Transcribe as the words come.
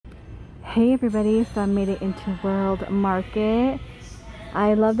Hey everybody, so I made it into World Market.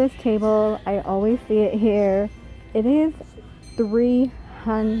 I love this table. I always see it here. It is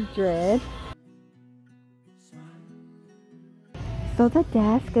 $300. So the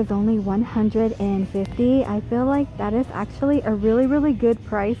desk is only $150. I feel like that is actually a really good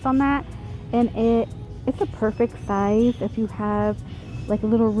price on that, and it's a perfect size if you have like a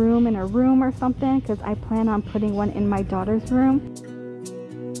little room in a room or something, because I plan on putting one in my daughter's room.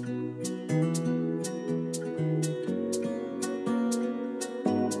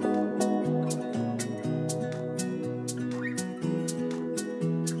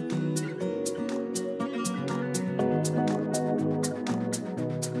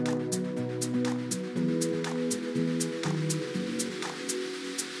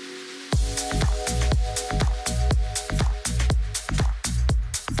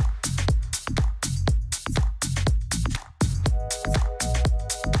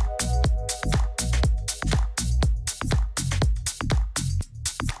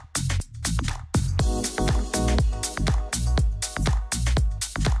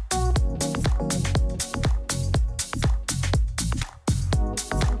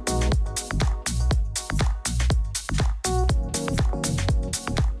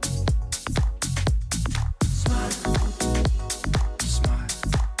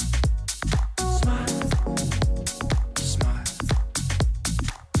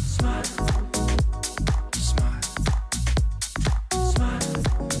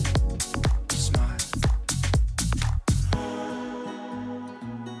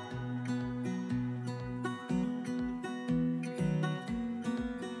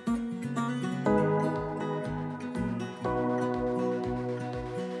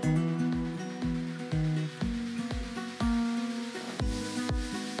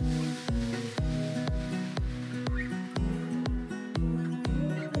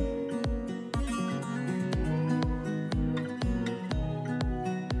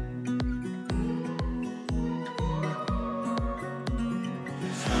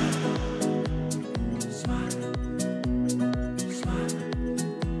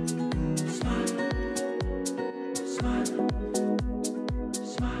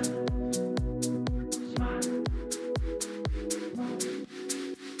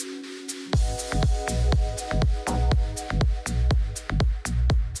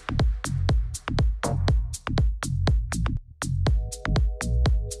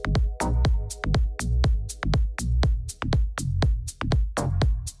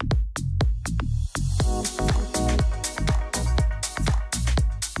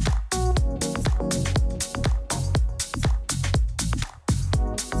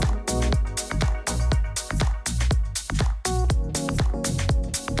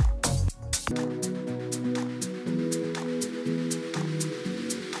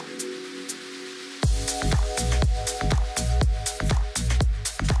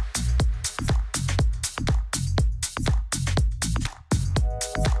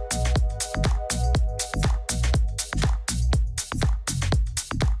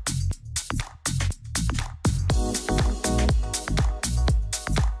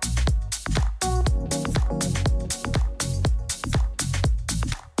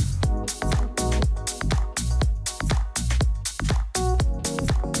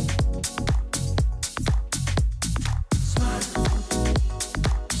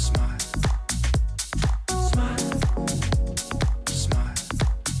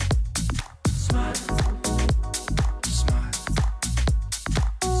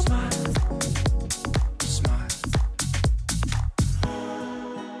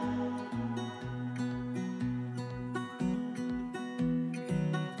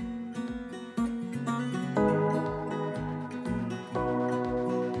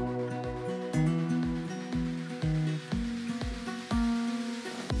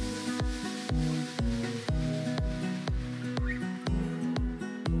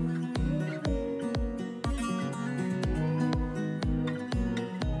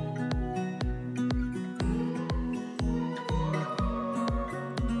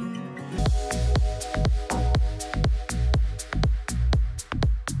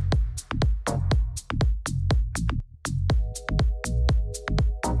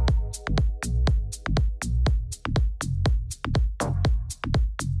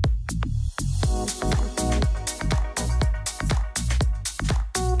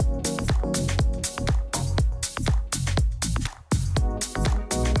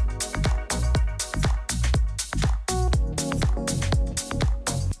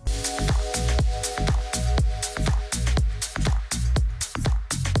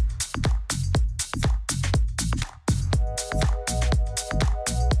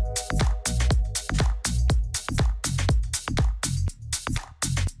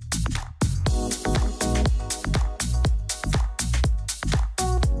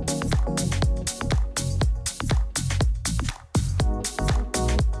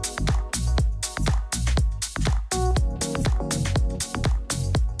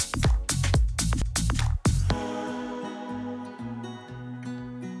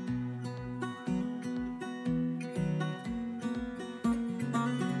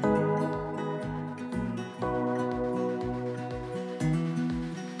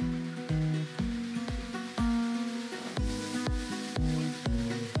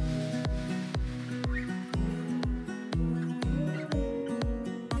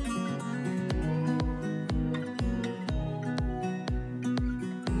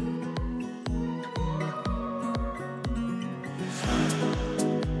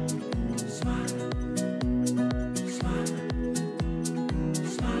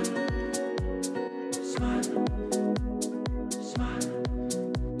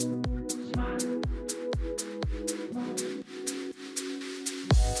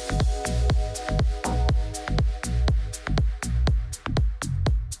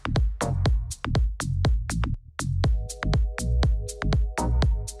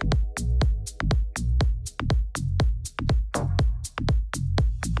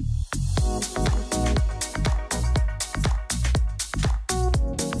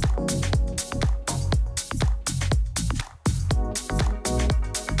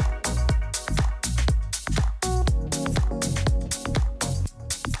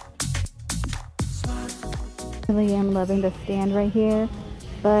 really am loving the stand right here,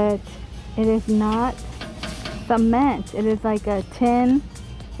 but it is not cement. It is like a tin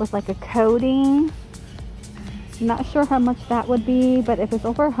with like a coating. Not sure how much that would be, but if it's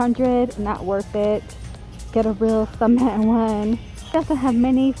over 100, not worth it. Get a real cement one. They also have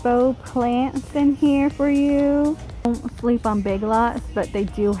many faux plants in here for you. Don't sleep on Big Lots, but they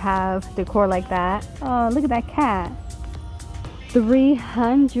do have decor like that. Oh, look at that cat.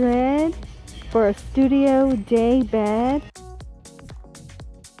 $300 for a studio day bed.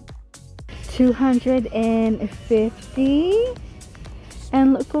 $250.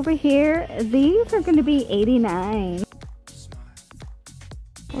 And look over here, these are going to be $89.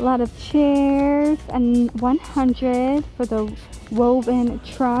 A lot of chairs, and $100 for the woven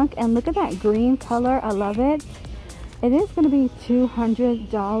trunk. And look at that green color, I love it. It is going to be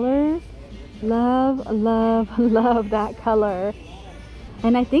 $200. Love, love, love that color.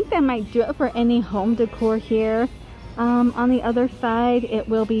 And I think that might do it for any home decor here. On the other side, it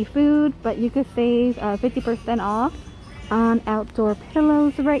will be food, but you could save 50% off on outdoor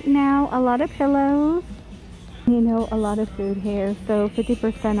pillows right now. A lot of pillows, you know, a lot of food here, so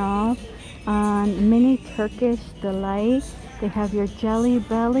 50% off on mini Turkish delight. They have your Jelly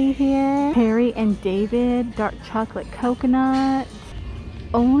Belly here, Harry and David dark chocolate coconut,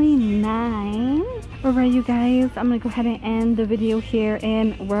 only $9. Alright you guys, I'm gonna go ahead and end the video here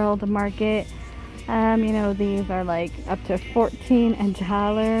in World Market. You know, these are like up to $14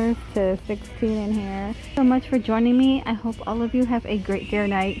 to $16 in here. Thank you so much for joining me. I hope all of you have a great day or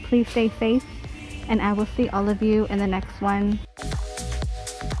night. Please stay safe, and I will see all of you in the next one.